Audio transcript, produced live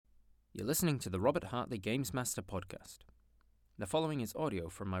You're listening to the Robert Hartley Games Master podcast. The following is audio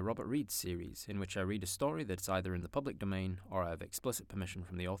from my Robert Reads series, in which I read a story that's either in the public domain or I have explicit permission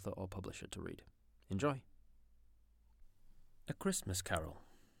from the author or publisher to read. Enjoy. A Christmas Carol.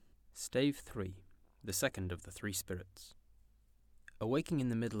 Stave 3, the second of the three spirits. Awaking in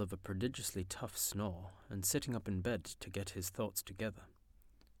the middle of a prodigiously tough snore, and sitting up in bed to get his thoughts together,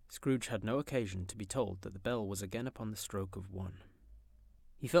 Scrooge had no occasion to be told that the bell was again upon the stroke of 1.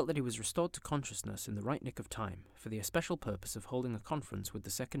 He felt that he was restored to consciousness in the right nick of time, for the especial purpose of holding a conference with the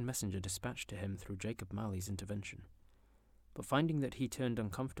second messenger dispatched to him through Jacob Marley's intervention. But finding that he turned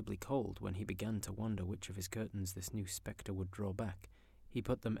uncomfortably cold when he began to wonder which of his curtains this new spectre would draw back, he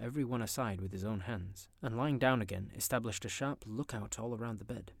put them every one aside with his own hands, and lying down again, established a sharp lookout all around the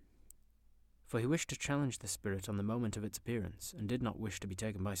bed. For he wished to challenge the spirit on the moment of its appearance, and did not wish to be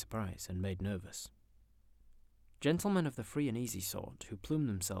taken by surprise and made nervous. Gentlemen of the free and easy sort, who plume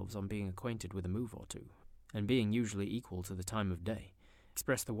themselves on being acquainted with a move or two, and being usually equal to the time of day,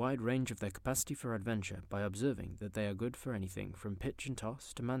 express the wide range of their capacity for adventure by observing that they are good for anything from pitch and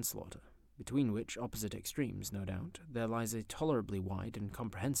toss to manslaughter, between which opposite extremes, no doubt, there lies a tolerably wide and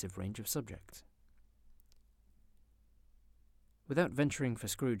comprehensive range of subjects. Without venturing for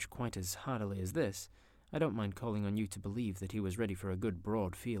Scrooge quite as hardily as this, I don't mind calling on you to believe that he was ready for a good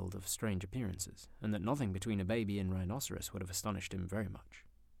broad field of strange appearances, and that nothing between a baby and rhinoceros would have astonished him very much.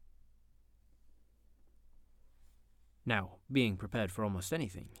 Now, being prepared for almost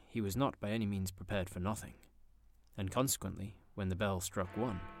anything, he was not by any means prepared for nothing, and consequently, when the bell struck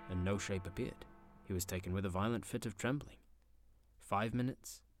 1 and no shape appeared, he was taken with a violent fit of trembling. 5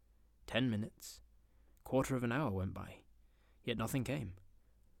 minutes, 10 minutes, quarter of an hour went by, yet nothing came.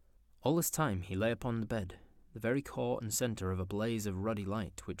 All this time he lay upon the bed, the very core and centre of a blaze of ruddy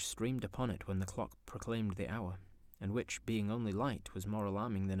light which streamed upon it when the clock proclaimed the hour, and which, being only light, was more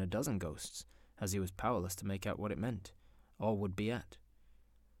alarming than a dozen ghosts, as he was powerless to make out what it meant, or would be at,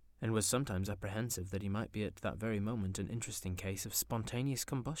 and was sometimes apprehensive that he might be at that very moment an interesting case of spontaneous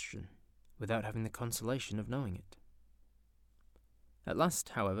combustion, without having the consolation of knowing it. At last,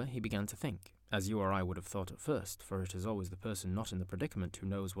 however, he began to think, as you or I would have thought at first, for it is always the person not in the predicament who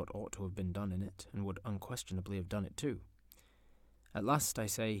knows what ought to have been done in it, and would unquestionably have done it too. At last, I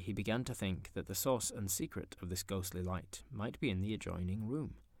say, he began to think that the source and secret of this ghostly light might be in the adjoining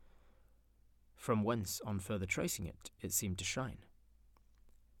room, from whence, on further tracing it, it seemed to shine.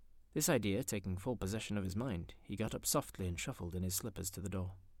 This idea taking full possession of his mind, he got up softly and shuffled in his slippers to the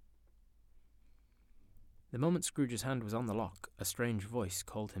door. The moment Scrooge's hand was on the lock, a strange voice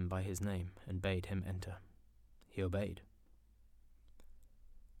called him by his name and bade him enter. He obeyed.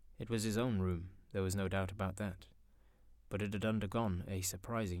 It was his own room, there was no doubt about that, but it had undergone a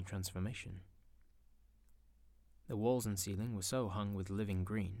surprising transformation. The walls and ceiling were so hung with living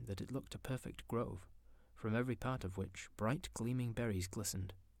green that it looked a perfect grove, from every part of which bright gleaming berries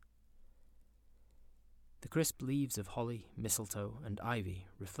glistened. The crisp leaves of holly, mistletoe, and ivy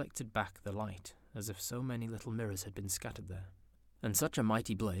reflected back the light as if so many little mirrors had been scattered there, and such a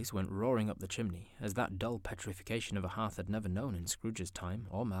mighty blaze went roaring up the chimney as that dull petrification of a hearth had never known in Scrooge's time,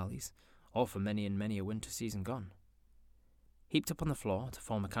 or Marley's, or for many and many a winter season gone. Heaped up on the floor to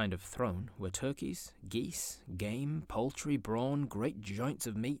form a kind of throne were turkeys, geese, game, poultry, brawn, great joints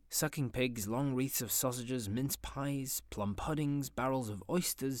of meat, sucking pigs, long wreaths of sausages, mince pies, plum puddings, barrels of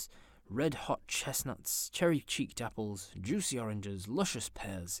oysters, red-hot chestnuts, cherry-cheeked apples, juicy oranges, luscious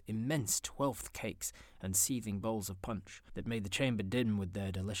pears, immense 12th cakes, and seething bowls of punch that made the chamber dim with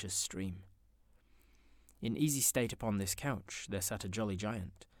their delicious stream. In easy state upon this couch there sat a jolly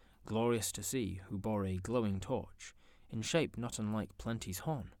giant, glorious to see, who bore a glowing torch, in shape not unlike Plenty's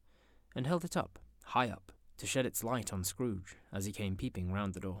horn, and held it up, high up, to shed its light on Scrooge as he came peeping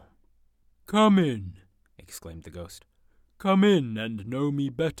round the door. "Come in," exclaimed the ghost. "Come in and know me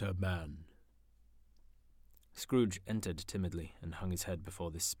better, man." Scrooge entered timidly and hung his head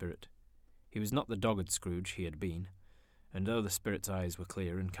before this spirit. He was not the dogged Scrooge he had been, and though the spirit's eyes were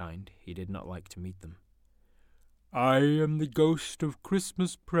clear and kind, he did not like to meet them. "I am the ghost of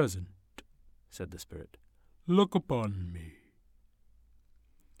Christmas present," said the spirit. "Look upon me."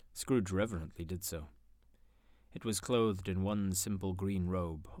 Scrooge reverently did so. It was clothed in one simple green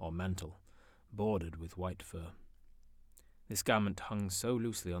robe, or mantle, bordered with white fur. This garment hung so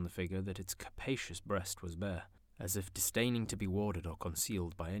loosely on the figure that its capacious breast was bare, as if disdaining to be warded or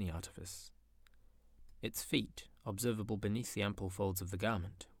concealed by any artifice. Its feet, observable beneath the ample folds of the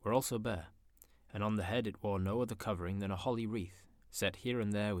garment, were also bare, and on the head it wore no other covering than a holly wreath, set here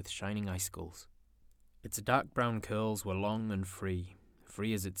and there with shining icicles. Its dark brown curls were long and free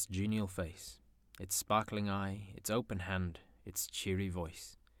as its genial face, its sparkling eye, its open hand, its cheery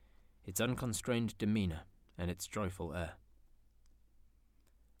voice. its unconstrained demeanour, and its joyful air.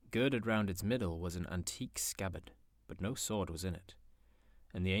 Girded round its middle was an antique scabbard, but no sword was in it,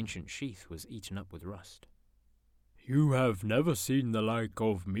 and the ancient sheath was eaten up with rust. "You have never seen the like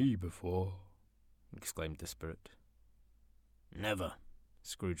of me before," exclaimed the spirit. "Never,"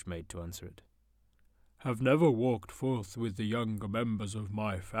 Scrooge made to answer it. "Have never walked forth with the younger members of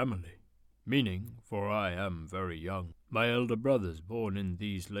my family, meaning, for I am very young, my elder brothers born in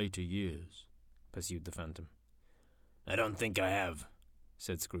these later years," pursued the phantom. "I don't think I have,"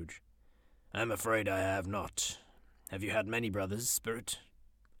 said Scrooge. "I'm afraid I have not. Have you had many brothers, spirit?"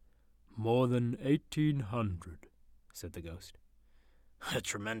 "More than 1,800, said the ghost. "A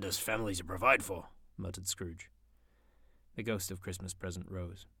tremendous family to provide for," muttered Scrooge. The ghost of Christmas Present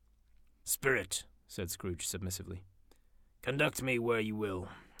rose. "Spirit," said Scrooge submissively, "conduct me where you will.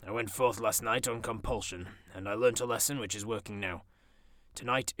 I went forth last night on compulsion, and I learnt a lesson which is working now.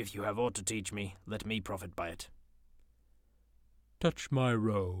 Tonight, if you have aught to teach me, let me profit by it." "Touch my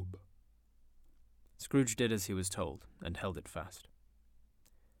robe." Scrooge did as he was told, and held it fast.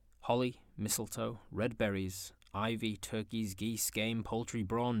 Holly, mistletoe, red berries, ivy, turkeys, geese, game, poultry,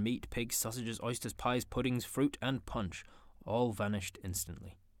 brawn, meat, pigs, sausages, oysters, pies, puddings, fruit, and punch all vanished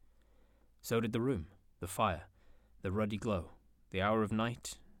instantly. So did the room, the fire, the ruddy glow, the hour of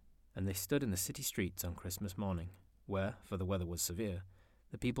night, and they stood in the city streets on Christmas morning, where, for the weather was severe,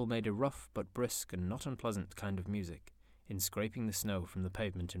 the people made a rough but brisk and not unpleasant kind of music, in scraping the snow from the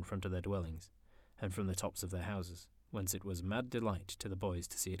pavement in front of their dwellings, and from the tops of their houses, whence it was mad delight to the boys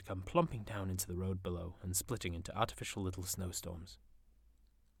to see it come plumping down into the road below and splitting into artificial little snowstorms.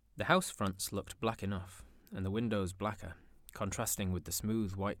 The house fronts looked black enough, and the windows blacker, contrasting with the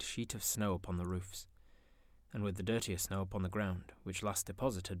smooth white sheet of snow upon the roofs, and with the dirtier snow upon the ground, which last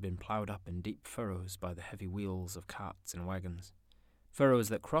deposit had been ploughed up in deep furrows by the heavy wheels of carts and wagons, furrows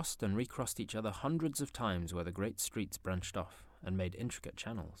that crossed and recrossed each other hundreds of times where the great streets branched off and made intricate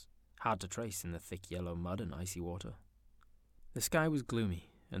channels, hard to trace in the thick yellow mud and icy water. The sky was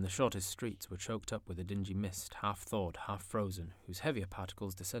gloomy, and the shortest streets were choked up with a dingy mist, half thawed, half frozen, whose heavier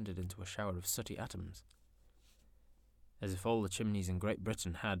particles descended into a shower of sooty atoms, as if all the chimneys in Great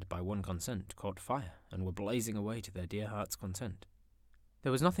Britain had, by one consent, caught fire, and were blazing away to their dear heart's content.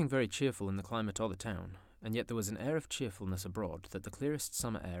 There was nothing very cheerful in the climate or the town, and yet there was an air of cheerfulness abroad that the clearest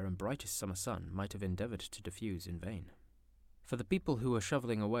summer air and brightest summer sun might have endeavoured to diffuse in vain. For the people who were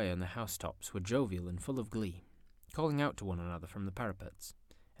shovelling away on the housetops were jovial and full of glee, calling out to one another from the parapets,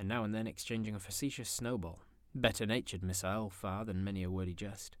 and now and then exchanging a facetious snowball, better-natured missile far than many a wordy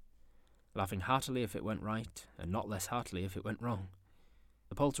jest, laughing heartily if it went right, and not less heartily if it went wrong.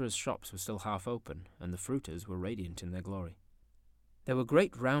 The poulterers' shops were still half open, and the fruiters were radiant in their glory. There were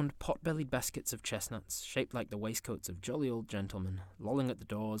great round pot-bellied baskets of chestnuts, shaped like the waistcoats of jolly old gentlemen, lolling at the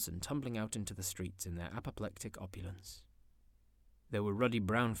doors and tumbling out into the streets in their apoplectic opulence. There were ruddy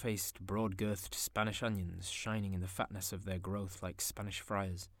brown-faced, broad-girthed Spanish onions shining in the fatness of their growth like Spanish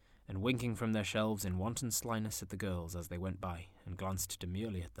friars, and winking from their shelves in wanton slyness at the girls as they went by, and glanced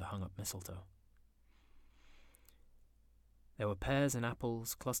demurely at the hung-up mistletoe. There were pears and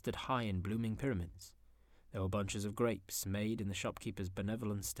apples clustered high in blooming pyramids. There were bunches of grapes made in the shopkeeper's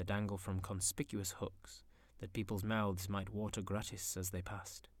benevolence to dangle from conspicuous hooks, that people's mouths might water gratis as they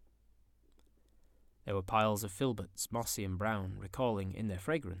passed. There were piles of filberts, mossy and brown, recalling, in their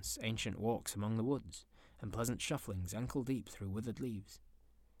fragrance, ancient walks among the woods, and pleasant shufflings ankle-deep through withered leaves.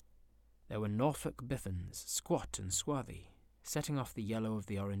 There were Norfolk biffins, squat and swarthy, setting off the yellow of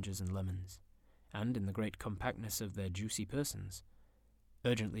the oranges and lemons, and, in the great compactness of their juicy persons,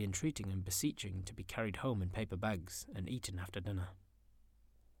 urgently entreating and beseeching to be carried home in paper bags and eaten after dinner.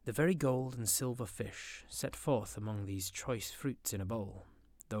 The very gold and silver fish, set forth among these choice fruits in a bowl,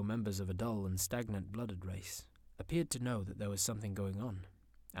 though members of a dull and stagnant-blooded race, appeared to know that there was something going on,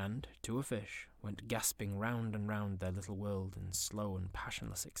 and, to a fish, went gasping round and round their little world in slow and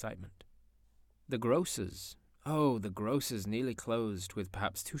passionless excitement. The grocers! Oh, the grocers nearly closed, with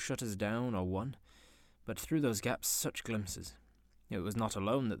perhaps 2 shutters down, or 1, but through those gaps such glimpses. It was not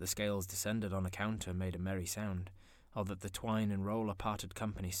alone that the scales descended on a counter made a merry sound, or that the twine and roller parted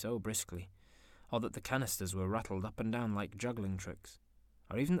company so briskly, or that the canisters were rattled up and down like juggling tricks,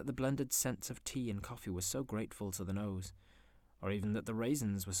 or even that the blended scents of tea and coffee were so grateful to the nose, or even that the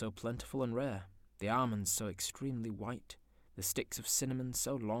raisins were so plentiful and rare, the almonds so extremely white, the sticks of cinnamon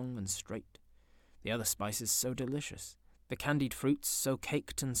so long and straight, the other spices so delicious, the candied fruits so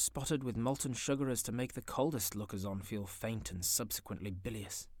caked and spotted with molten sugar as to make the coldest lookers-on feel faint and subsequently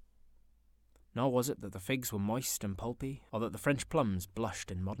bilious. Nor was it that the figs were moist and pulpy, or that the French plums blushed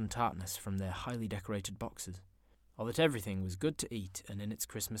in modern tartness from their highly decorated boxes, or that everything was good to eat and in its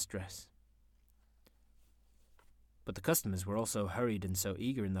Christmas dress. But the customers were also hurried and so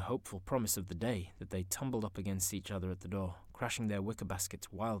eager in the hopeful promise of the day that they tumbled up against each other at the door, crashing their wicker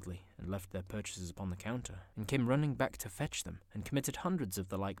baskets wildly, and left their purchases upon the counter, and came running back to fetch them, and committed hundreds of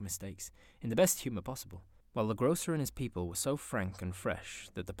the like mistakes, in the best humour possible, while the grocer and his people were so frank and fresh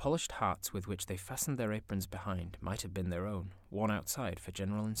that the polished hearts with which they fastened their aprons behind might have been their own, worn outside for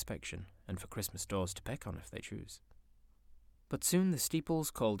general inspection, and for Christmas doors to peck on if they choose. But soon the steeples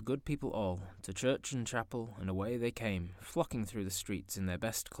called good people all, to church and chapel, and away they came, flocking through the streets in their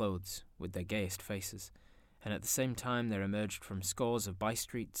best clothes, with their gayest faces, and at the same time there emerged from scores of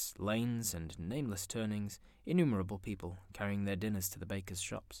by-streets, lanes, and nameless turnings, innumerable people carrying their dinners to the bakers'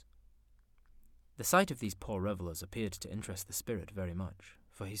 shops. The sight of these poor revellers appeared to interest the spirit very much,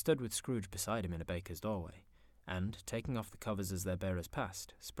 for he stood with Scrooge beside him in a baker's doorway, and, taking off the covers as their bearers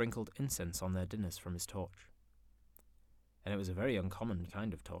passed, sprinkled incense on their dinners from his torch. And it was a very uncommon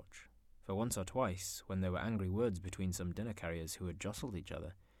kind of torch, for once or twice, when there were angry words between some dinner-carriers who had jostled each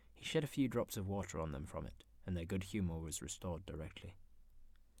other, he shed a few drops of water on them from it, and their good humour was restored directly.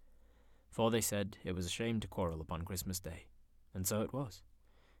 For they said it was a shame to quarrel upon Christmas Day, and so it was.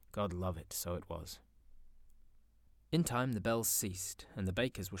 God love it, so it was. In time the bells ceased, and the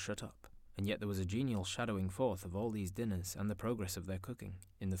bakers were shut up, and yet there was a genial shadowing forth of all these dinners and the progress of their cooking,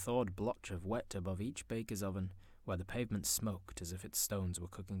 in the thawed blotch of wet above each baker's oven, where the pavement smoked as if its stones were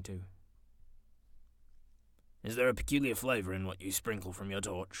cooking too. "Is there a peculiar flavour in what you sprinkle from your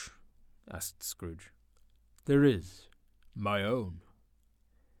torch?" asked Scrooge. "There is. My own."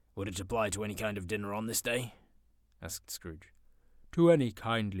 "Would it apply to any kind of dinner on this day?" asked Scrooge. "To any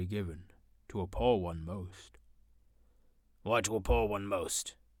kindly given. To a poor one most." "Why to a poor one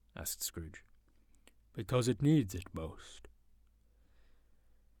most?" asked Scrooge. "Because it needs it most."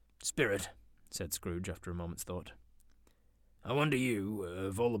 "Spirit," said Scrooge after a moment's thought, "I wonder you,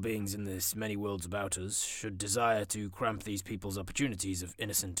 of all the beings in this many worlds about us, should desire to cramp these people's opportunities of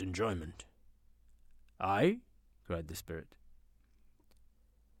innocent enjoyment." "I?" cried the spirit.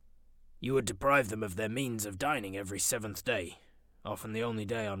 "You would deprive them of their means of dining every 7th day, often the only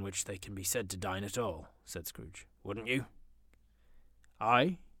day on which they can be said to dine at all," said Scrooge. "Wouldn't you?"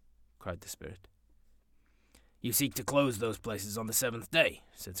 "I?" cried the spirit. "You seek to close those places on the 7th day,"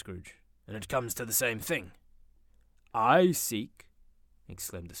 said Scrooge, "and it comes to the same thing." "I seek!"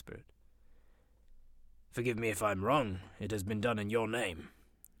 exclaimed the spirit. "Forgive me if I'm wrong. It has been done in your name,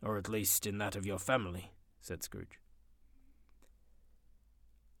 or at least in that of your family," said Scrooge.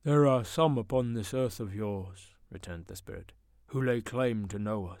 "There are some upon this earth of yours," returned the spirit, "who lay claim to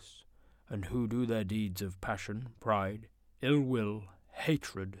know us, and who do their deeds of passion, pride, ill will,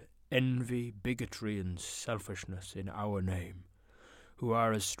 hatred, envy, bigotry, and selfishness in our name, who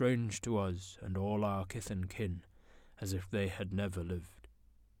are as strange to us and all our kith and kin as if they had never lived.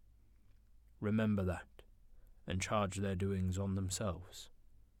 Remember that, and charge their doings on themselves,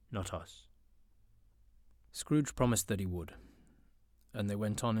 not us." Scrooge promised that he would, and they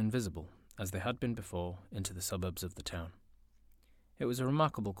went on invisible, as they had been before, into the suburbs of the town. It was a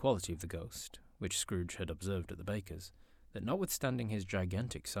remarkable quality of the ghost, which Scrooge had observed at the baker's, that notwithstanding his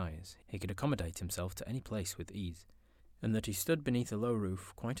gigantic size, he could accommodate himself to any place with ease, and that he stood beneath a low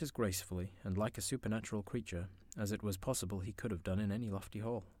roof quite as gracefully and like a supernatural creature as it was possible he could have done in any lofty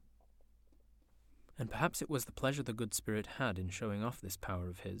hall. And perhaps it was the pleasure the good spirit had in showing off this power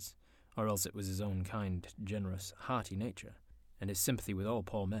of his, or else it was his own kind, generous, hearty nature, and his sympathy with all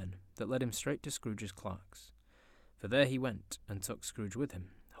poor men, that led him straight to Scrooge's clerk's. For there he went, and took Scrooge with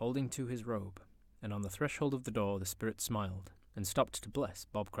him, holding to his robe, and on the threshold of the door the spirit smiled, and stopped to bless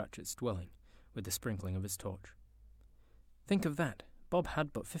Bob Cratchit's dwelling, with the sprinkling of his torch. Think of that! Bob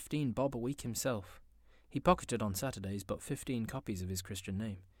had but 15 bob a week himself. He pocketed on Saturdays but 15 copies of his Christian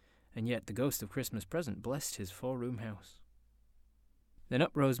name, and yet the ghost of Christmas present blessed his 4-room house. Then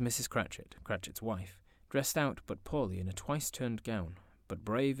up rose Mrs. Cratchit, Cratchit's wife, dressed out but poorly in a twice-turned gown, but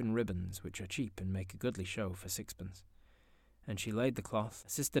brave in ribbons which are cheap and make a goodly show for 6pence. And she laid the cloth,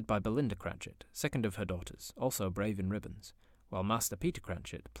 assisted by Belinda Cratchit, second of her daughters, also brave in ribbons, while Master Peter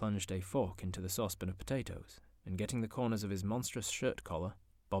Cratchit plunged a fork into the saucepan of potatoes, and getting the corners of his monstrous shirt-collar,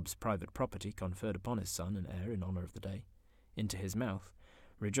 Bob's private property conferred upon his son and heir in honour of the day, into his mouth,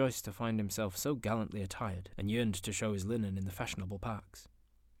 rejoiced to find himself so gallantly attired, and yearned to show his linen in the fashionable parks.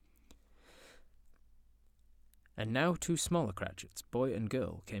 And now 2 smaller Cratchits, boy and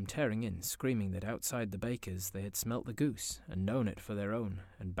girl, came tearing in, screaming that outside the baker's they had smelt the goose, and known it for their own,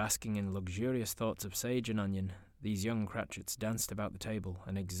 and basking in luxurious thoughts of sage and onion, these young Cratchits danced about the table,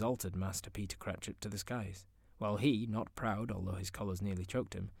 and exalted Master Peter Cratchit to the skies, while he, not proud, although his collars nearly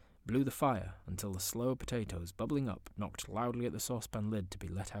choked him, blew the fire until the slow potatoes bubbling up knocked loudly at the saucepan lid to be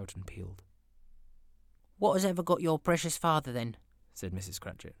let out and peeled. "What has ever got your precious father, then?" said Mrs.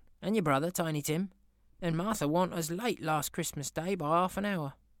 Cratchit. "And your brother, Tiny Tim? And Martha warn't us late last Christmas Day by half an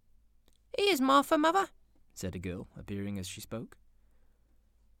hour." "Here's Martha, mother," said a girl, appearing as she spoke.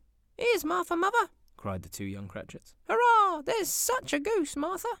 "Here's Martha, mother," cried the two young Cratchits. "Hurrah! There's such a goose,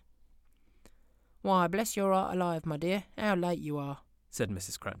 Martha." "Why, bless your heart alive, my dear, how late you are," said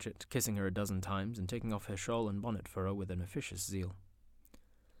Mrs. Cratchit, kissing her a dozen times and taking off her shawl and bonnet for her with an officious zeal.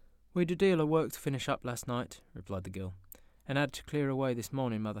 "We'd a deal of work to finish up last night," replied the girl, "and had to clear away this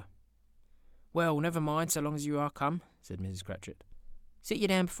morning, mother." "Well, never mind, so long as you are come," said Mrs. Cratchit. "Sit you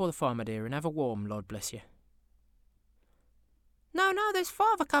down before the fire, my dear, and have a warm, Lord bless you." "No, there's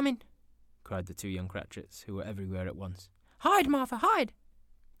father coming," cried the two young Cratchits, who were everywhere at once. "Hide, Martha, hide!"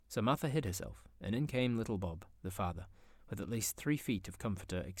 So Martha hid herself, and in came little Bob, the father, with at least 3 feet of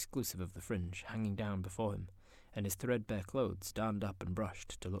comforter exclusive of the fringe hanging down before him, and his threadbare clothes darned up and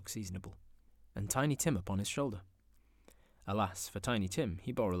brushed to look seasonable, and Tiny Tim upon his shoulder. Alas, for Tiny Tim,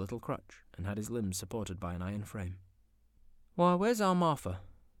 he bore a little crutch, and had his limbs supported by an iron frame. "Why, where's our Martha?"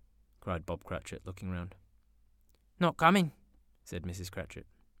 cried Bob Cratchit, looking round. "Not coming," said Mrs. Cratchit.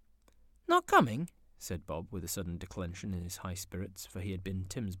 "Not coming?" said Bob, with a sudden declension in his high spirits, for he had been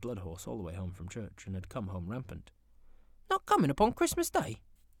Tim's blood horse all the way home from church, and had come home rampant. "Not coming upon Christmas Day?"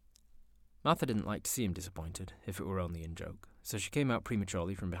 Martha didn't like to see him disappointed, if it were only in joke, so she came out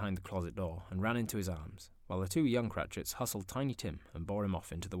prematurely from behind the closet door and ran into his arms, while the two young Cratchits hustled Tiny Tim and bore him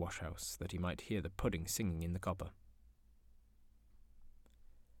off into the wash-house, that he might hear the pudding singing in the copper.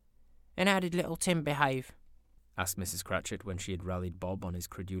 "And how did little Tim behave?" asked Mrs. Cratchit when she had rallied Bob on his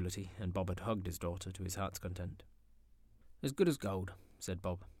credulity, and Bob had hugged his daughter to his heart's content. "As good as gold," said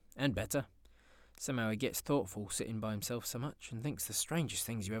Bob, "and better. Somehow he gets thoughtful sitting by himself so much, and thinks the strangest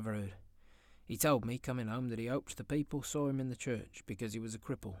things you ever heard. He told me, coming home, that he hoped the people saw him in the church, because he was a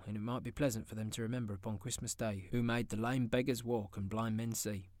cripple, and it might be pleasant for them to remember upon Christmas Day who made the lame beggars walk and blind men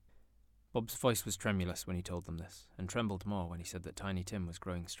see." Bob's voice was tremulous when he told them this, and trembled more when he said that Tiny Tim was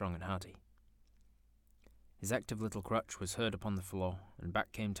growing strong and hearty. His active little crutch was heard upon the floor, and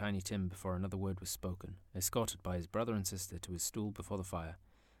back came Tiny Tim before another word was spoken, escorted by his brother and sister to his stool before the fire,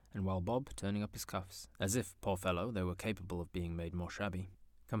 and while Bob, turning up his cuffs, as if, poor fellow, they were capable of being made more shabby,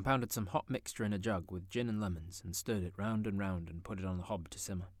 compounded some hot mixture in a jug with gin and lemons, and stirred it round and put it on the hob to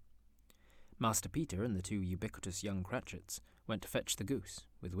simmer. Master Peter and the two ubiquitous young Cratchits went to fetch the goose,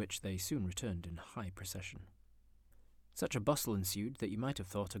 with which they soon returned in high procession. Such a bustle ensued that you might have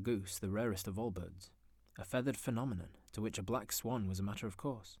thought a goose the rarest of all birds, a feathered phenomenon, to which a black swan was a matter of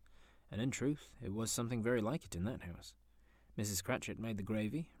course, and in truth it was something very like it in that house. Mrs. Cratchit made the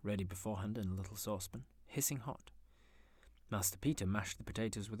gravy, ready beforehand in a little saucepan, hissing hot. Master Peter mashed the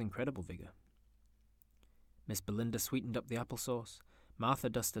potatoes with incredible vigour. Miss Belinda sweetened up the apple sauce, Martha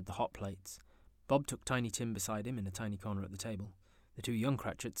dusted the hot plates, Bob took Tiny Tim beside him in a tiny corner at the table, the two young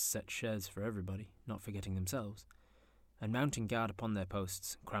Cratchits set shares for everybody, not forgetting themselves, and mounting guard upon their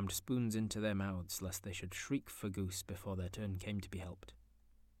posts, crammed spoons into their mouths lest they should shriek for goose before their turn came to be helped.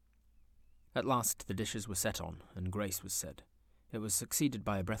 At last the dishes were set on, and grace was said. It was succeeded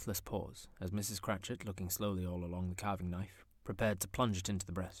by a breathless pause, as Mrs. Cratchit, looking slowly all along the carving knife, prepared to plunge it into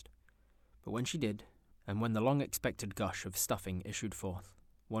the breast. But when she did, and when the long-expected gush of stuffing issued forth,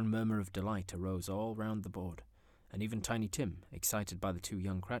 one murmur of delight arose all round the board, and even Tiny Tim, excited by the two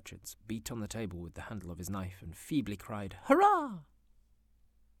young Cratchits, beat on the table with the handle of his knife and feebly cried, "Hurrah!"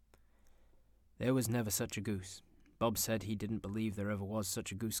 There was never such a goose. Bob said he didn't believe there ever was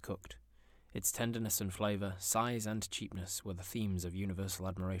such a goose cooked. Its tenderness and flavour, size and cheapness were the themes of universal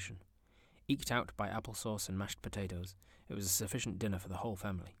admiration. Eked out by applesauce and mashed potatoes, it was a sufficient dinner for the whole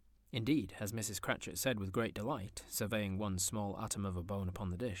family. Indeed, as Mrs. Cratchit said with great delight, surveying one small atom of a bone upon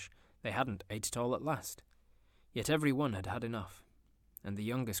the dish, they hadn't ate it all at last. Yet every one had had enough, and the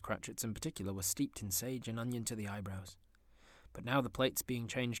youngest Cratchits in particular were steeped in sage and onion to the eyebrows. But now the plates being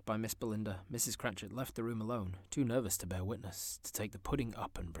changed by Miss Belinda, Mrs. Cratchit left the room alone, too nervous to bear witness, to take the pudding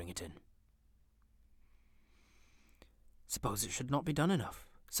up and bring it in. Suppose it should not be done enough?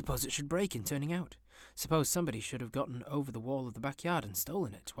 Suppose it should break in turning out? Suppose somebody should have gotten over the wall of the backyard and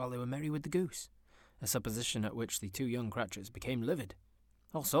stolen it while they were merry with the goose? A supposition at which the two young Cratchits became livid.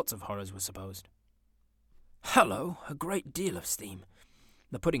 All sorts of horrors were supposed. Hallo! A great deal of steam.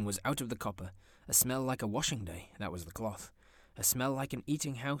 The pudding was out of the copper, a smell like a washing day, that was the cloth, a smell like an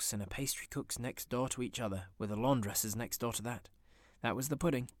eating house and a pastry cook's next door to each other, with a laundress's next door to that. That was the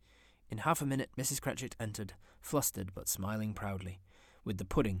pudding. In half a minute Mrs. Cratchit entered, flustered but smiling proudly, with the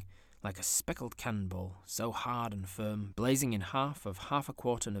pudding, like a speckled cannonball, so hard and firm, blazing in half a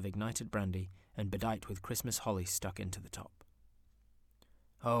quartern of ignited brandy, and bedight with Christmas holly stuck into the top.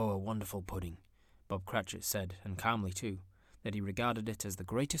 Oh, a wonderful pudding, Bob Cratchit said, and calmly too, that he regarded it as the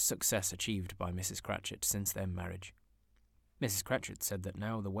greatest success achieved by Mrs. Cratchit since their marriage. Mrs. Cratchit said that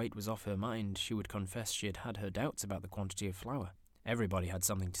now the weight was off her mind, she would confess she had had her doubts about the quantity of flour. Everybody had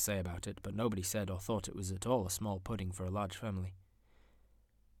something to say about it, but nobody said or thought it was at all a small pudding for a large family.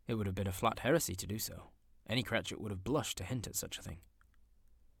 It would have been a flat heresy to do so. Any Cratchit would have blushed to hint at such a thing.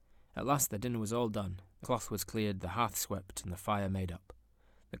 At last the dinner was all done, the cloth was cleared, the hearth swept, and the fire made up.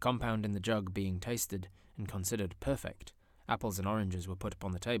 The compound in the jug being tasted and considered perfect, apples and oranges were put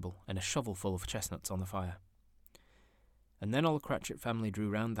upon the table, and a shovelful of chestnuts on the fire. And then all the Cratchit family drew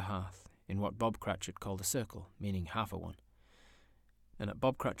round the hearth, in what Bob Cratchit called a circle, meaning half a one. And at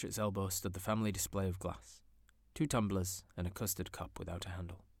Bob Cratchit's elbow stood the family display of glass, 2 tumblers and a custard cup without a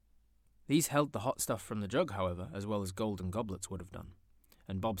handle. These held the hot stuff from the jug, however, as well as golden goblets would have done,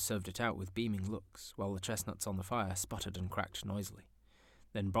 and Bob served it out with beaming looks, while the chestnuts on the fire sputtered and cracked noisily.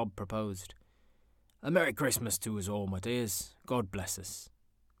 Then Bob proposed, "A Merry Christmas to us all, my dears. God bless us,"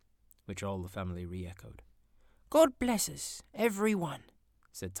 which all the family re-echoed. God bless us, every one,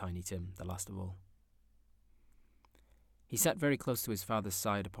 said Tiny Tim, the last of all. He sat very close to his father's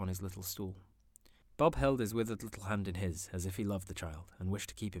side upon his little stool. Bob held his withered little hand in his, as if he loved the child, and wished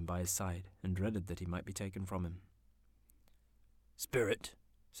to keep him by his side, and dreaded that he might be taken from him. "Spirit,"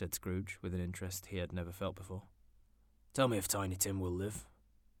 said Scrooge, with an interest he had never felt before, "tell me if Tiny Tim will live."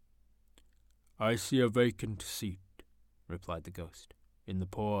 "I see a vacant seat," replied the ghost, "in the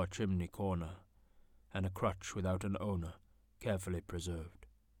poor chimney corner, and a crutch without an owner, carefully preserved.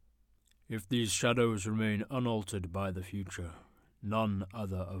 If these shadows remain unaltered by the future, none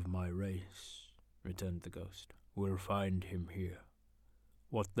other of my race," returned the ghost, "will find him here.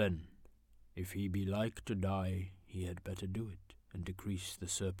 What then? If he be like to die, he had better do it, and decrease the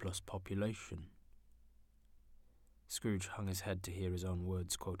surplus population." Scrooge hung his head to hear his own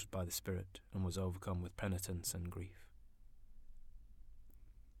words quoted by the spirit, and was overcome with penitence and grief.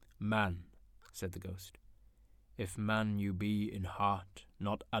 "Man," said the ghost, "if man you be in heart,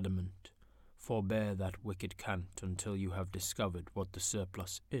 not adamant, forbear that wicked cant until you have discovered what the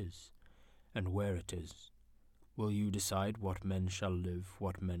surplus is, and where it is. Will you decide what men shall live,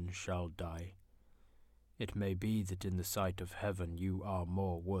 what men shall die? It may be that in the sight of heaven you are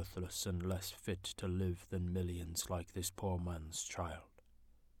more worthless and less fit to live than millions like this poor man's child.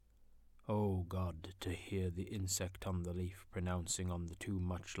 O God, to hear the insect on the leaf pronouncing on the too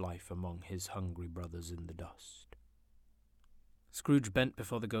much life among his hungry brothers in the dust." Scrooge bent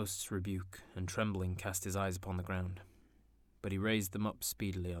before the ghost's rebuke, and trembling cast his eyes upon the ground, but he raised them up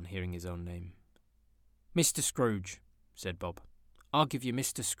speedily on hearing his own name. "Mr. Scrooge," said Bob, "I'll give you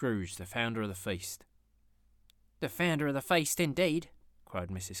Mr. Scrooge, the founder of the feast." The founder of the feast, indeed, cried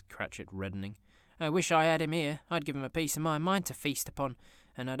Mrs. Cratchit, reddening. I wish I had him here. I'd give him a piece of my mind to feast upon,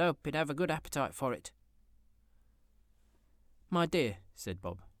 and I'd hope he'd have a good appetite for it. "My dear," said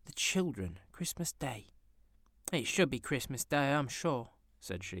Bob, "the children, Christmas Day." "It should be Christmas Day, I'm sure,"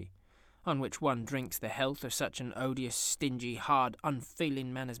 said she, "on which one drinks the health of such an odious, stingy, hard,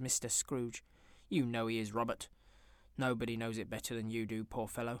 unfeeling man as Mr. Scrooge. You know he is, Robert. Nobody knows it better than you do, poor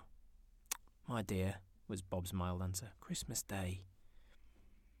fellow." "My dear," was Bob's mild answer, "Christmas Day."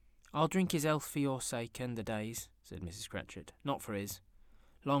 "I'll drink his health for your sake and the day's," said Mrs. Cratchit, "not for his.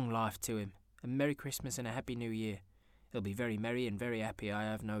 Long life to him, a Merry Christmas and a Happy New Year. He'll be very merry and very happy, I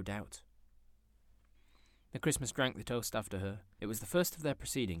have no doubt." The Christmas drank the toast after her. It was the first of their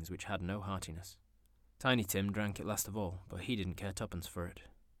proceedings which had no heartiness. Tiny Tim drank it last of all, but he didn't care twopence for it.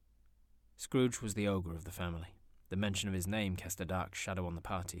 Scrooge was the ogre of the family. The mention of his name cast a dark shadow on the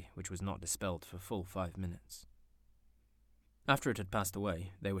party, which was not dispelled for full 5 minutes. After it had passed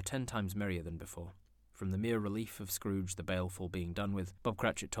away, they were 10 times merrier than before. From the mere relief of Scrooge the baleful being done with, Bob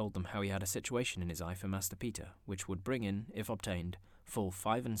Cratchit told them how he had a situation in his eye for Master Peter, which would bring in, if obtained, full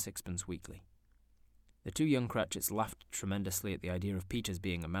 5 and 6pence weekly. The 2 young Cratchits laughed tremendously at the idea of Peter's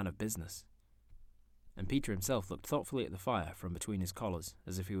being a man of business, and Peter himself looked thoughtfully at the fire from between his collars,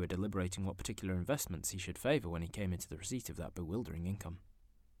 as if he were deliberating what particular investments he should favour when he came into the receipt of that bewildering income.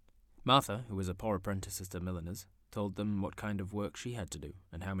 Martha, who was a poor apprentice at a milliner's, told them what kind of work she had to do,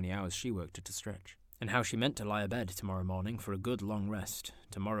 and how many hours she worked at a stretch, and how she meant to lie abed tomorrow morning for a good long rest,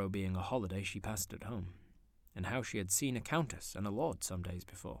 tomorrow being a holiday she passed at home, and how she had seen a countess and a lord some days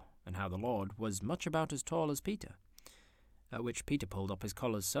before, and how the lord was much about as tall as Peter, at which Peter pulled up his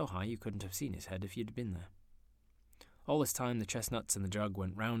collars so high you couldn't have seen his head if you'd been there. All this time the chestnuts in the jug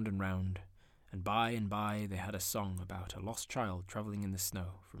went round and round, and by they had a song about a lost child travelling in the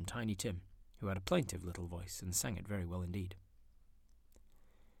snow from Tiny Tim, who had a plaintive little voice and sang it very well indeed.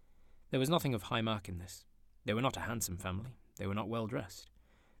 There was nothing of high mark in this. They were not a handsome family, they were not well dressed.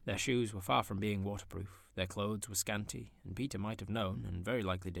 Their shoes were far from being waterproof, their clothes were scanty, and Peter might have known, and very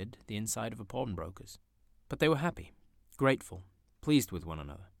likely did, the inside of a pawnbroker's. But they were happy, grateful, pleased with one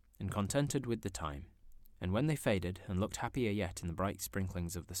another, and contented with the time. And when they faded, and looked happier yet in the bright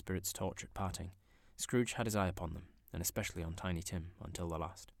sprinklings of the Spirit's torch at parting, Scrooge had his eye upon them, and especially on Tiny Tim, until the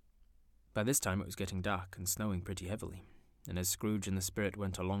last. By this time it was getting dark and snowing pretty heavily, and as Scrooge and the Spirit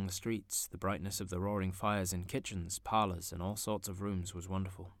went along the streets, the brightness of the roaring fires in kitchens, parlours, and all sorts of rooms was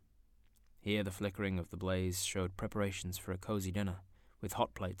wonderful. Here the flickering of the blaze showed preparations for a cosy dinner, with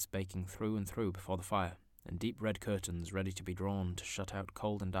hot plates baking through and through before the fire, and deep red curtains ready to be drawn to shut out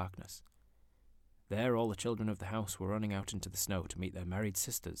cold and darkness. There all the children of the house were running out into the snow to meet their married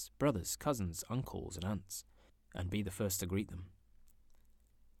sisters, brothers, cousins, uncles, and aunts, and be the first to greet them.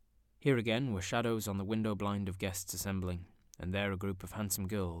 Here again were shadows on the window blind of guests assembling, and there a group of handsome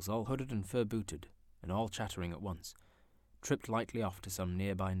girls, all hooded and fur-booted, and all chattering at once, tripped lightly off to some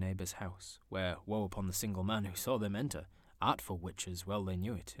nearby neighbour's house, where, woe upon the single man who saw them enter, artful witches well they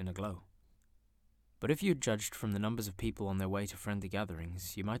knew it, in a glow. But if you judged from the numbers of people on their way to friendly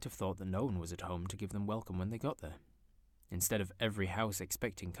gatherings, you might have thought that no one was at home to give them welcome when they got there, instead of every house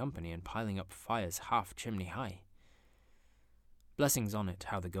expecting company and piling up fires half chimney high. Blessings on it,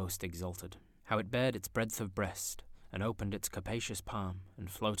 how the ghost exulted, how it bared its breadth of breast, and opened its capacious palm, and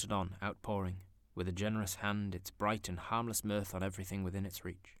floated on, outpouring, with a generous hand, its bright and harmless mirth on everything within its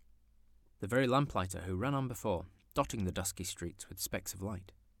reach. The very lamplighter who ran on before, dotting the dusky streets with specks of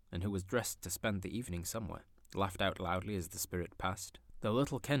light, and who was dressed to spend the evening somewhere, laughed out loudly as the Spirit passed, though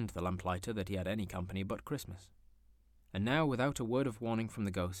little kenned the lamplighter that he had any company but Christmas. And now, without a word of warning from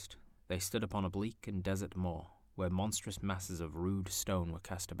the ghost, they stood upon a bleak and desert moor, where monstrous masses of rude stone were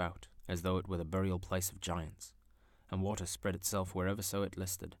cast about, as though it were the burial place of giants, and water spread itself wherever so it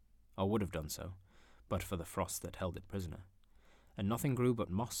listed, or would have done so, but for the frost that held it prisoner, and nothing grew but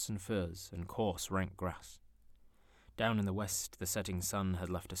moss and furze and coarse rank grass. Down in the west the setting sun had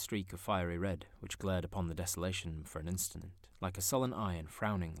left a streak of fiery red, which glared upon the desolation for an instant, like a sullen eye, and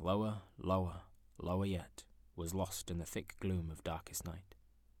frowning lower, lower, lower yet, was lost in the thick gloom of darkest night.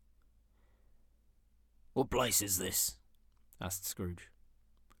 "What place is this?" asked Scrooge.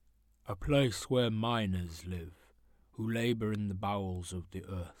 "A place where miners live, who labour in the bowels of the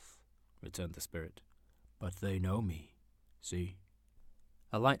earth," returned the Spirit. "But they know me, see."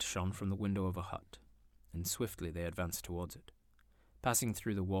 A light shone from the window of a hut, and swiftly they advanced towards it. Passing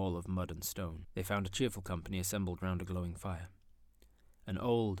through the wall of mud and stone, they found a cheerful company assembled round a glowing fire. An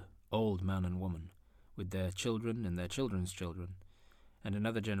old, old man and woman, with their children and their children's children, and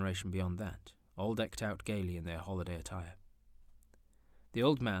another generation beyond that, all decked out gaily in their holiday attire. The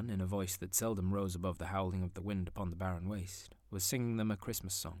old man, in a voice that seldom rose above the howling of the wind upon the barren waste, was singing them a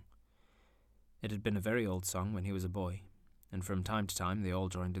Christmas song. It had been a very old song when he was a boy, and from time to time they all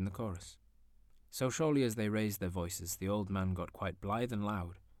joined in the chorus. So surely as they raised their voices, the old man got quite blithe and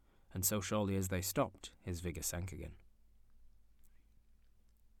loud, and so surely as they stopped, his vigour sank again.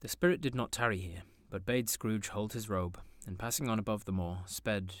 The Spirit did not tarry here, but bade Scrooge hold his robe, and passing on above the moor,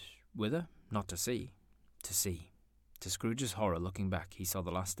 sped, whither? Not to sea. To sea. To Scrooge's horror, looking back, he saw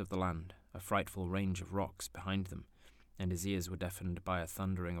the last of the land, a frightful range of rocks behind them, and his ears were deafened by a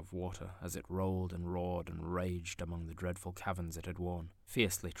thundering of water as it rolled and roared and raged among the dreadful caverns it had worn,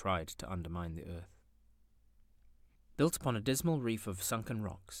 fiercely tried to undermine the earth. Built upon a dismal reef of sunken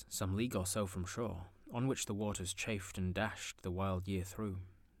rocks, some league or so from shore, on which the waters chafed and dashed the wild year through,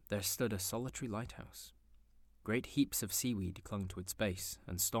 there stood a solitary lighthouse. Great heaps of seaweed clung to its base,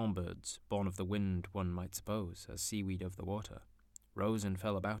 and storm-birds, born of the wind one might suppose, as seaweed of the water, rose and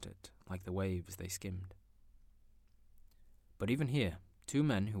fell about it, like the waves they skimmed. But even here, two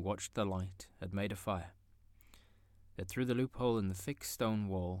men who watched the light had made a fire, that through the loophole in the thick stone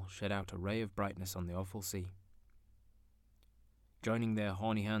wall shed out a ray of brightness on the awful sea. Joining their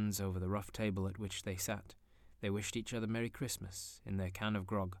horny hands over the rough table at which they sat, they wished each other Merry Christmas in their can of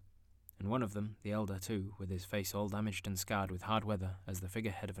grog, and one of them, the elder too, with his face all damaged and scarred with hard weather, as the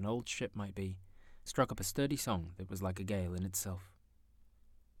figurehead of an old ship might be, struck up a sturdy song that was like a gale in itself.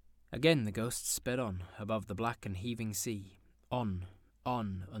 Again the ghosts sped on, above the black and heaving sea, on,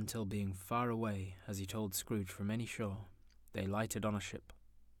 until being far away, as he told Scrooge, from any shore, they lighted on a ship.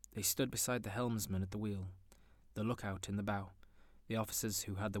 They stood beside the helmsman at the wheel, the lookout in the bow, the officers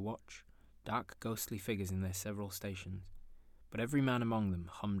who had the watch, dark ghostly figures in their several stations, but every man among them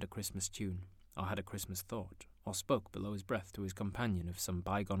hummed a Christmas tune, or had a Christmas thought, or spoke below his breath to his companion of some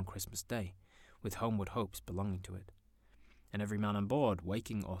bygone Christmas day, with homeward hopes belonging to it. And every man on board,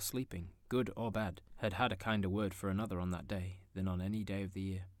 waking or sleeping, good or bad, had had a kinder word for another on that day than on any day of the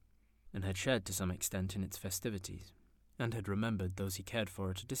year, and had shared to some extent in its festivities, and had remembered those he cared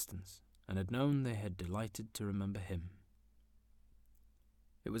for at a distance, and had known they had delighted to remember him.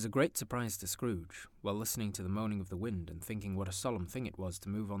 It was a great surprise to Scrooge, while listening to the moaning of the wind and thinking what a solemn thing it was to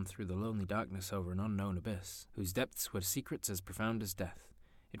move on through the lonely darkness over an unknown abyss, whose depths were secrets as profound as death.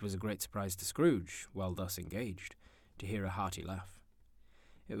 It was a great surprise to Scrooge, while thus engaged, to hear a hearty laugh.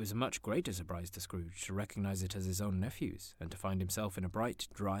 It was a much greater surprise to Scrooge to recognize it as his own nephew's, and to find himself in a bright,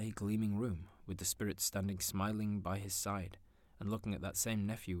 dry, gleaming room, with the spirit standing smiling by his side, and looking at that same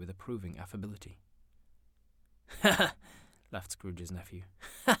nephew with approving affability. "Ha ha!" laughed Scrooge's nephew.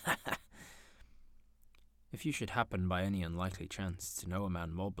 "Ha ha ha!" If you should happen by any unlikely chance to know a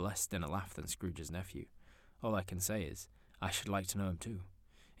man more blessed in a laugh than Scrooge's nephew, all I can say is, I should like to know him too.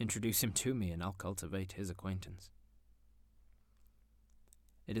 Introduce him to me and I'll cultivate his acquaintance.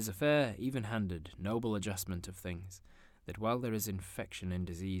 It is a fair, even-handed, noble adjustment of things, that while there is infection in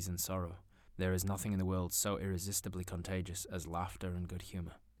disease and sorrow, there is nothing in the world so irresistibly contagious as laughter and good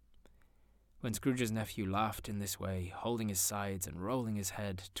humour. When Scrooge's nephew laughed in this way, holding his sides and rolling his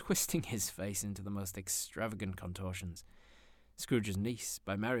head, twisting his face into the most extravagant contortions, Scrooge's niece,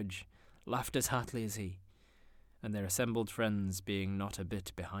 by marriage, laughed as heartily as he, and their assembled friends, being not a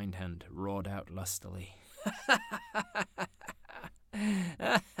bit behindhand, roared out lustily.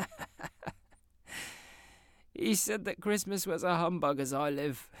 "He said that Christmas was a humbug as I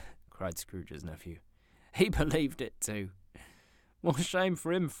live," cried Scrooge's nephew. "He believed it too." "More shame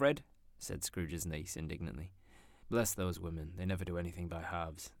for him, Fred," said Scrooge's niece indignantly. "Bless those women, they never do anything by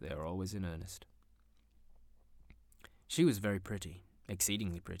halves. They are always in earnest." She was very pretty,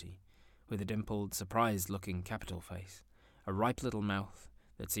 exceedingly pretty, with a dimpled, surprised-looking capital face, a ripe little mouth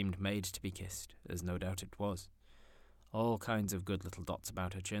that seemed made to be kissed, as no doubt it was, all kinds of good little dots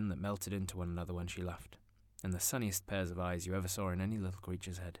about her chin that melted into one another when she laughed, and the sunniest pairs of eyes you ever saw in any little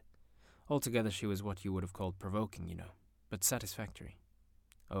creature's head. Altogether she was what you would have called provoking, you know, but satisfactory.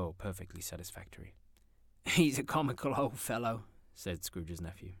 Oh, perfectly satisfactory. "He's a comical old fellow," said Scrooge's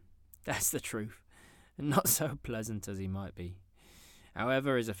nephew. "That's the truth, and not so pleasant as he might be.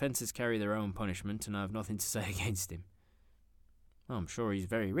 However, his offences carry their own punishment, and I have nothing to say against him." "I'm sure he's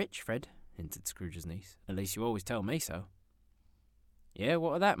very rich, Fred," hinted Scrooge's niece. "At least you always tell me so." "Yeah,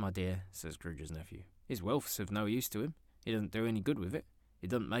 what of that, my dear?" said Scrooge's nephew. "His wealth's of no use to him. He doesn't do any good with it. He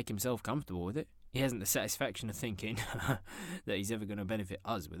doesn't make himself comfortable with it. He hasn't the satisfaction of thinking that he's ever going to benefit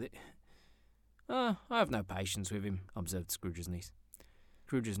us with it." "I have no patience with him," observed Scrooge's niece.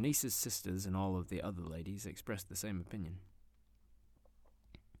 Scrooge's niece's sisters and all of the other ladies expressed the same opinion.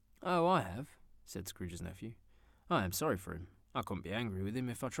 "Oh, I have," said Scrooge's nephew. "I am sorry for him. I couldn't be angry with him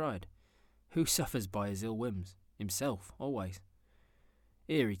if I tried. Who suffers by his ill whims? Himself, always.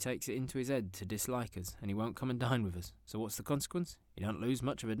 Here he takes it into his head to dislike us, and he won't come and dine with us. So what's the consequence? He don't lose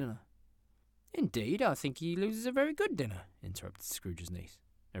much of a dinner." "Indeed, I think he loses a very good dinner," interrupted Scrooge's niece.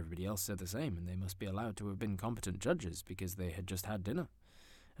 Everybody else said the same, and they must be allowed to have been competent judges, because they had just had dinner,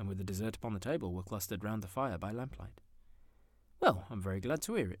 and with the dessert upon the table were clustered round the fire by lamplight. "Well, I'm very glad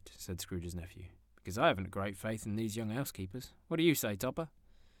to hear it," said Scrooge's nephew, "because I haven't great faith in these young housekeepers. What do you say, Topper?"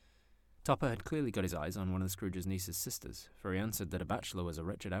 Topper had clearly got his eyes on one of Scrooge's niece's sisters, for he answered that a bachelor was a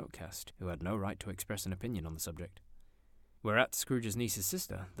wretched outcast who had no right to express an opinion on the subject. Whereat Scrooge's niece's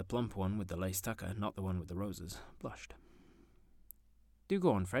sister, the plump one with the lace tucker, not the one with the roses, blushed. "Do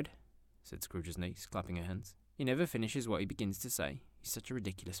go on, Fred," said Scrooge's niece, clapping her hands. "He never finishes what he begins to say. He's such a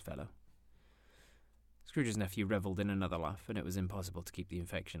ridiculous fellow." Scrooge's nephew revelled in another laugh, and it was impossible to keep the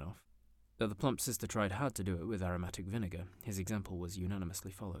infection off. Though the plump sister tried hard to do it with aromatic vinegar, his example was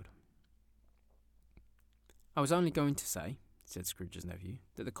unanimously followed. "I was only going to say," said Scrooge's nephew,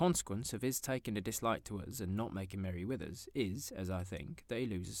 "that the consequence of his taking a dislike to us and not making merry with us is, as I think, that he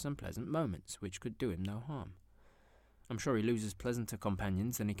loses some pleasant moments which could do him no harm. I'm sure he loses pleasanter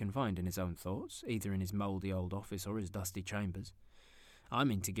companions than he can find in his own thoughts, either in his mouldy old office or his dusty chambers. I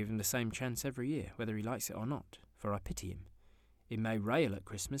mean to give him the same chance every year, whether he likes it or not, for I pity him. He may rail at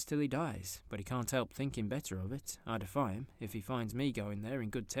Christmas till he dies, but he can't help thinking better of it, I defy him, if he finds me going there in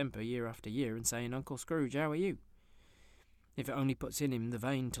good temper year after year and saying, 'Uncle Scrooge, how are you?' If it only puts in him the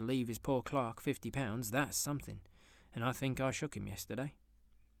vein to leave his poor clerk £50, that's something, and I think I shook him yesterday."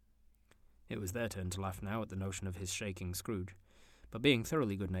 It was their turn to laugh now at the notion of his shaking Scrooge, but being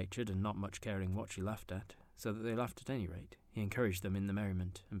thoroughly good-natured and not much caring what she laughed at, so that they laughed at any rate, he encouraged them in the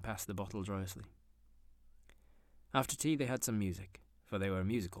merriment and passed the bottle joyously. After tea they had some music, for they were a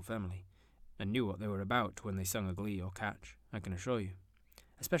musical family, and knew what they were about when they sung a glee or catch, I can assure you,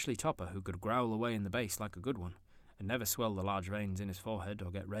 especially Topper, who could growl away in the bass like a good one, and never swell the large veins in his forehead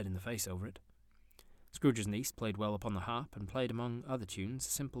or get red in the face over it. Scrooge's niece played well upon the harp, and played among other tunes a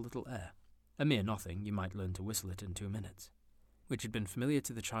simple little air, a mere nothing, you might learn to whistle it in 2 minutes, which had been familiar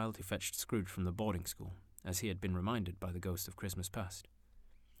to the child who fetched Scrooge from the boarding school, as he had been reminded by the ghost of Christmas past.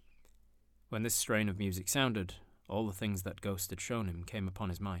 When this strain of music sounded, all the things that ghost had shown him came upon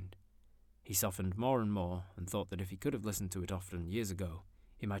his mind. He softened more and more, and thought that if he could have listened to it often years ago,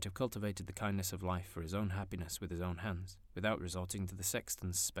 he might have cultivated the kindness of life for his own happiness with his own hands, without resorting to the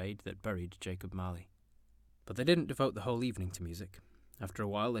sexton's spade that buried Jacob Marley. But they didn't devote the whole evening to music. After a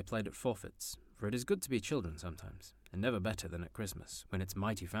while they played at forfeits, for it is good to be children sometimes, and never better than at Christmas, when its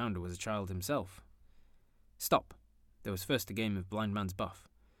mighty founder was a child himself. Stop! There was first a game of blind man's buff.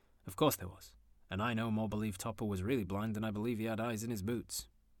 Of course there was, and I no more believe Topper was really blind than I believe he had eyes in his boots.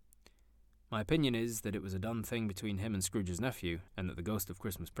 My opinion is that it was a done thing between him and Scrooge's nephew, and that the ghost of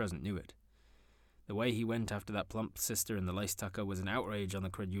Christmas present knew it. The way he went after that plump sister in the lace tucker was an outrage on the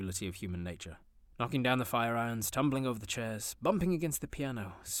credulity of human nature. Knocking down the fire irons, tumbling over the chairs, bumping against the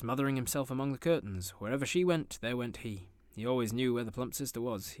piano, smothering himself among the curtains. Wherever she went, there went he. He always knew where the plump sister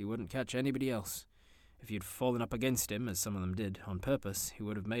was. He wouldn't catch anybody else. If you'd fallen up against him, as some of them did, on purpose, he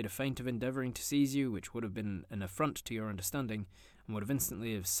would have made a feint of endeavouring to seize you, which would have been an affront to your understanding, and would have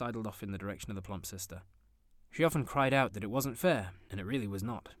instantly have sidled off in the direction of the plump sister. She often cried out that it wasn't fair, and it really was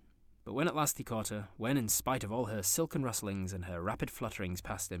not. But when at last he caught her, when, in spite of all her silken rustlings and her rapid flutterings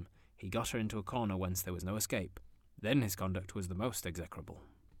past him, he got her into a corner whence there was no escape, then his conduct was the most execrable.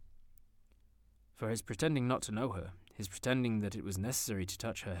 For his pretending not to know her, his pretending that it was necessary to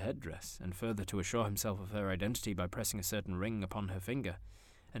touch her headdress, and further to assure himself of her identity by pressing a certain ring upon her finger,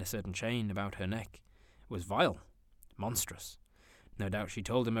 and a certain chain about her neck, was vile, monstrous. No doubt she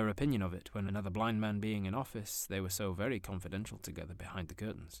told him her opinion of it, when another blind man being in office, they were so very confidential together behind the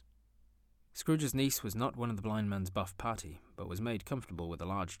curtains. Scrooge's niece was not one of the blind man's buff party, but was made comfortable with a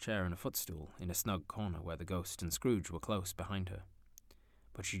large chair and a footstool in a snug corner where the ghost and Scrooge were close behind her.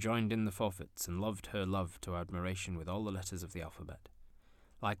 But she joined in the forfeits, and loved her love to admiration with all the letters of the alphabet.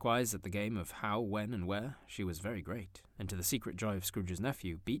 Likewise, at the game of how, when, and where, she was very great, and to the secret joy of Scrooge's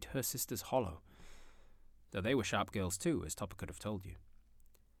nephew, beat her sisters hollow, though they were sharp girls too, as Topper could have told you.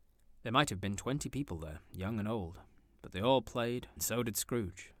 There might have been 20 people there, young and old, but they all played, and so did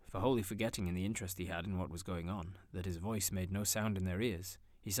Scrooge, for wholly forgetting in the interest he had in what was going on, that his voice made no sound in their ears.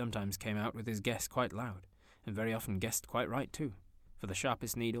 He sometimes came out with his guess quite loud, and very often guessed quite right too, for the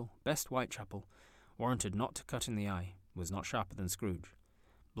sharpest needle, best Whitechapel, warranted not to cut in the eye, was not sharper than Scrooge,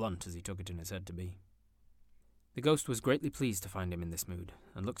 blunt as he took it in his head to be. The ghost was greatly pleased to find him in this mood,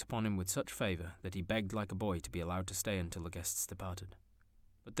 and looked upon him with such favour that he begged like a boy to be allowed to stay until the guests departed.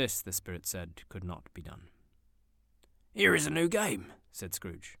 But this, the spirit said, could not be done. "Here is a new game," said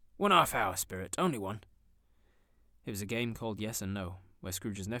Scrooge. "1/2 hour, spirit, only one." It was a game called Yes and No, where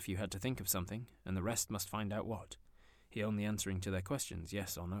Scrooge's nephew had to think of something, and the rest must find out what, he only answering to their questions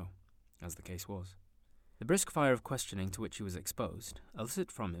yes or no, as the case was. The brisk fire of questioning to which he was exposed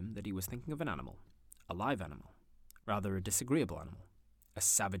elicited from him that he was thinking of an animal, a live animal, rather a disagreeable animal, a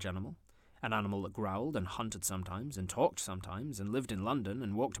savage animal, an animal that growled and hunted sometimes, and talked sometimes, and lived in London,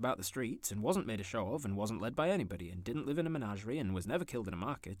 and walked about the streets, and wasn't made a show of, and wasn't led by anybody, and didn't live in a menagerie, and was never killed in a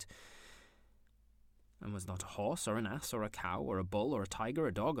market, and was not a horse, or an ass, or a cow, or a bull, or a tiger,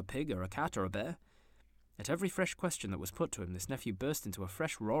 a dog, a pig, or a cat, or a bear. At every fresh question that was put to him, this nephew burst into a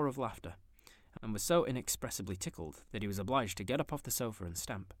fresh roar of laughter, and was so inexpressibly tickled that he was obliged to get up off the sofa and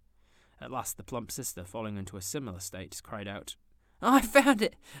stamp. At last the plump sister, falling into a similar state, cried out, "I found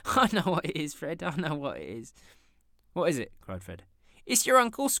it! I know what it is, Fred, I know what it is." "What is it?" cried Fred. "It's your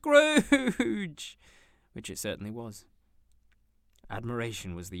Uncle Scrooge!" Which it certainly was.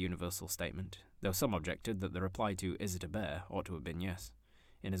 Admiration was the universal statement, though some objected that the reply to "Is it a bear?" ought to have been yes,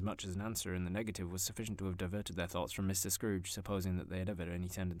 inasmuch as an answer in the negative was sufficient to have diverted their thoughts from Mr. Scrooge, supposing that they had ever any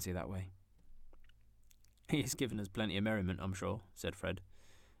tendency that way. "He has given us plenty of merriment, I'm sure," said Fred,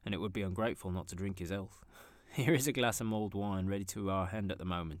 "and it would be ungrateful not to drink his health. Here is a glass of mulled wine ready to our hand at the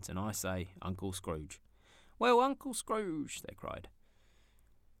moment, and I say, Uncle Scrooge." "Well, Uncle Scrooge," they cried,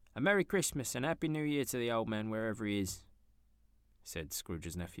 "a Merry Christmas and Happy New Year to the old man wherever he is," said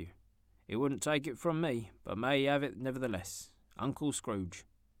Scrooge's nephew. "He wouldn't take it from me, but may have it nevertheless. Uncle Scrooge."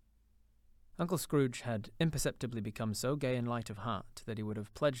 Uncle Scrooge had imperceptibly become so gay and light of heart that he would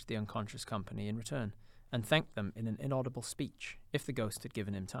have pledged the unconscious company in return, and thanked them in an inaudible speech, if the ghost had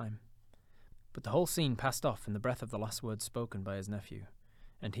given him time. But the whole scene passed off in the breath of the last words spoken by his nephew,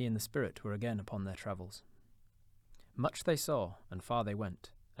 and he and the spirit were again upon their travels. Much they saw, and far they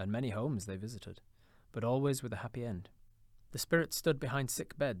went, and many homes they visited, but always with a happy end. The spirits stood behind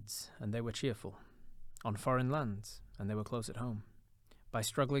sick beds, and they were cheerful. On foreign lands, and they were close at home. By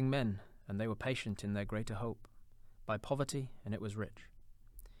struggling men, and they were patient in their greater hope. By poverty, and it was rich.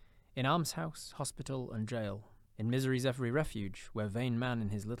 In almshouse, hospital, and jail, in misery's every refuge, where vain man in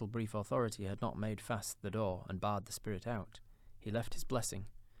his little brief authority had not made fast the door and barred the spirit out, he left his blessing,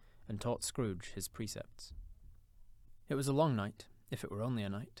 and taught Scrooge his precepts. It was a long night, if it were only a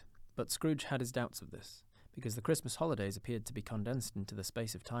night, but Scrooge had his doubts of this, because the Christmas holidays appeared to be condensed into the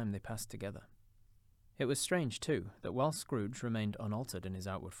space of time they passed together. It was strange, too, that while Scrooge remained unaltered in his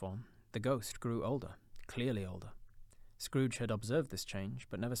outward form, the ghost grew older, clearly older. Scrooge had observed this change,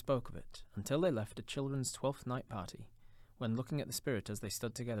 but never spoke of it, until they left a children's 12th night party, when, looking at the spirit as they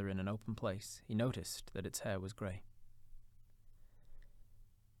stood together in an open place, he noticed that its hair was grey.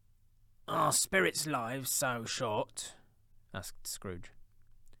 "Are spirits' lives so short?" asked Scrooge.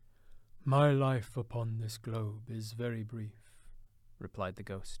 My life upon this globe is very brief, replied the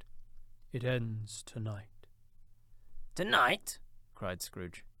ghost. It ends tonight. "Tonight?" cried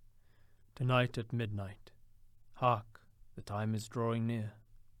Scrooge. Tonight at midnight. Hark, the time is drawing near.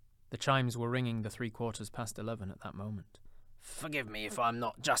 The chimes were ringing the 11:15 at that moment. "Forgive me if I'm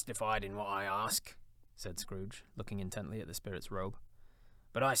not justified in what I ask," said Scrooge, looking intently at the spirit's robe.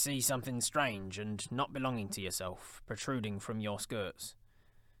 "but I see something strange and not belonging to yourself protruding from your skirts.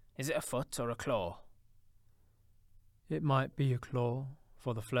 Is it a foot or a claw?" It might be a claw,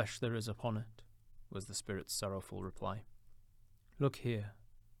 for the flesh there is upon it, was the spirit's sorrowful reply. Look here.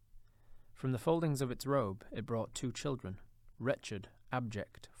 From the foldings of its robe it brought 2 children, wretched,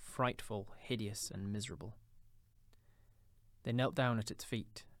 abject, frightful, hideous, and miserable. They knelt down at its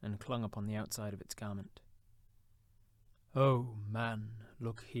feet and clung upon the outside of its garment. Oh, man,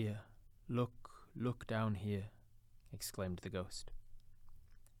 look here. Look down here, exclaimed the ghost.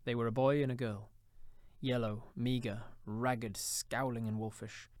 They were a boy and a girl, yellow, meagre, ragged, scowling and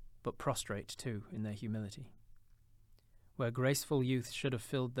wolfish, but prostrate, too, in their humility. Where graceful youth should have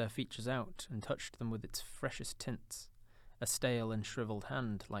filled their features out and touched them with its freshest tints, a stale and shriveled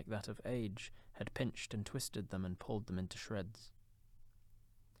hand like that of age had pinched and twisted them and pulled them into shreds.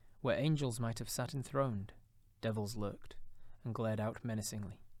 Where angels might have sat enthroned, devils lurked and glared out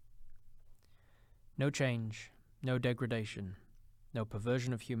menacingly. No change, no degradation, no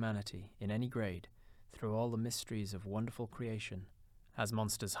perversion of humanity in any grade through all the mysteries of wonderful creation, as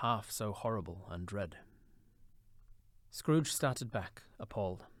monsters half so horrible and dread. Scrooge started back,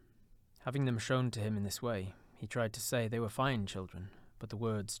 appalled. Having them shown to him in this way, he tried to say they were fine children, but the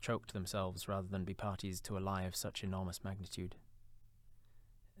words choked themselves rather than be parties to a lie of such enormous magnitude.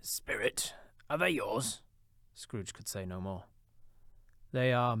 "Spirit, are they yours?" Scrooge could say no more.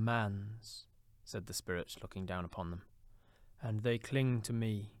 They are man's, said the spirit, looking down upon them, and they cling to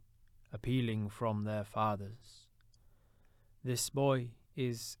me, appealing from their fathers. This boy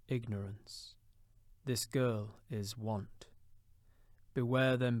is ignorance. This girl is want.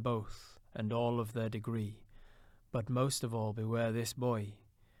 Beware them both, and all of their degree, but most of all beware this boy,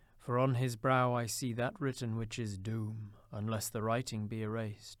 for on his brow I see that written which is doom, unless the writing be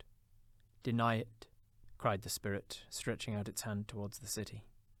erased. Deny it, cried the spirit, stretching out its hand towards the city.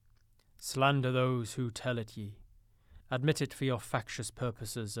 Slander those who tell it ye. Admit it for your factious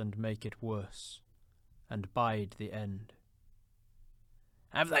purposes, and make it worse, and bide the end.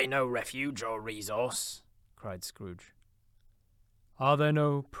 "Have they no refuge or resource?" cried Scrooge. Are there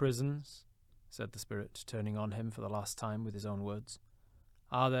no prisons? Said the spirit, turning on him for the last time with his own words.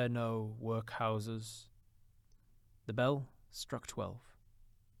 Are there no workhouses? The bell struck 12.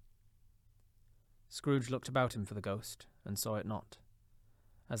 Scrooge looked about him for the ghost, and saw it not.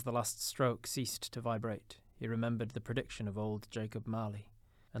 As the last stroke ceased to vibrate, he remembered the prediction of old Jacob Marley,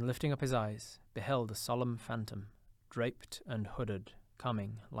 and lifting up his eyes, beheld a solemn phantom, draped and hooded,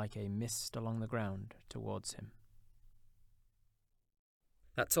 coming like a mist along the ground towards him.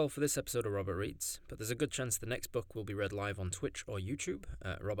 That's all for this episode of Robert Reads, but there's a good chance the next book will be read live on Twitch or YouTube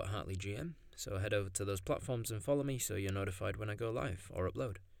at Robert Hartley GM, so head over to those platforms and follow me so you're notified when I go live or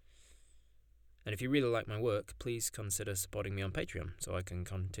upload. And if you really like my work, please consider supporting me on Patreon so I can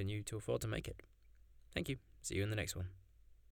continue to afford to make it. Thank you. See you in the next one.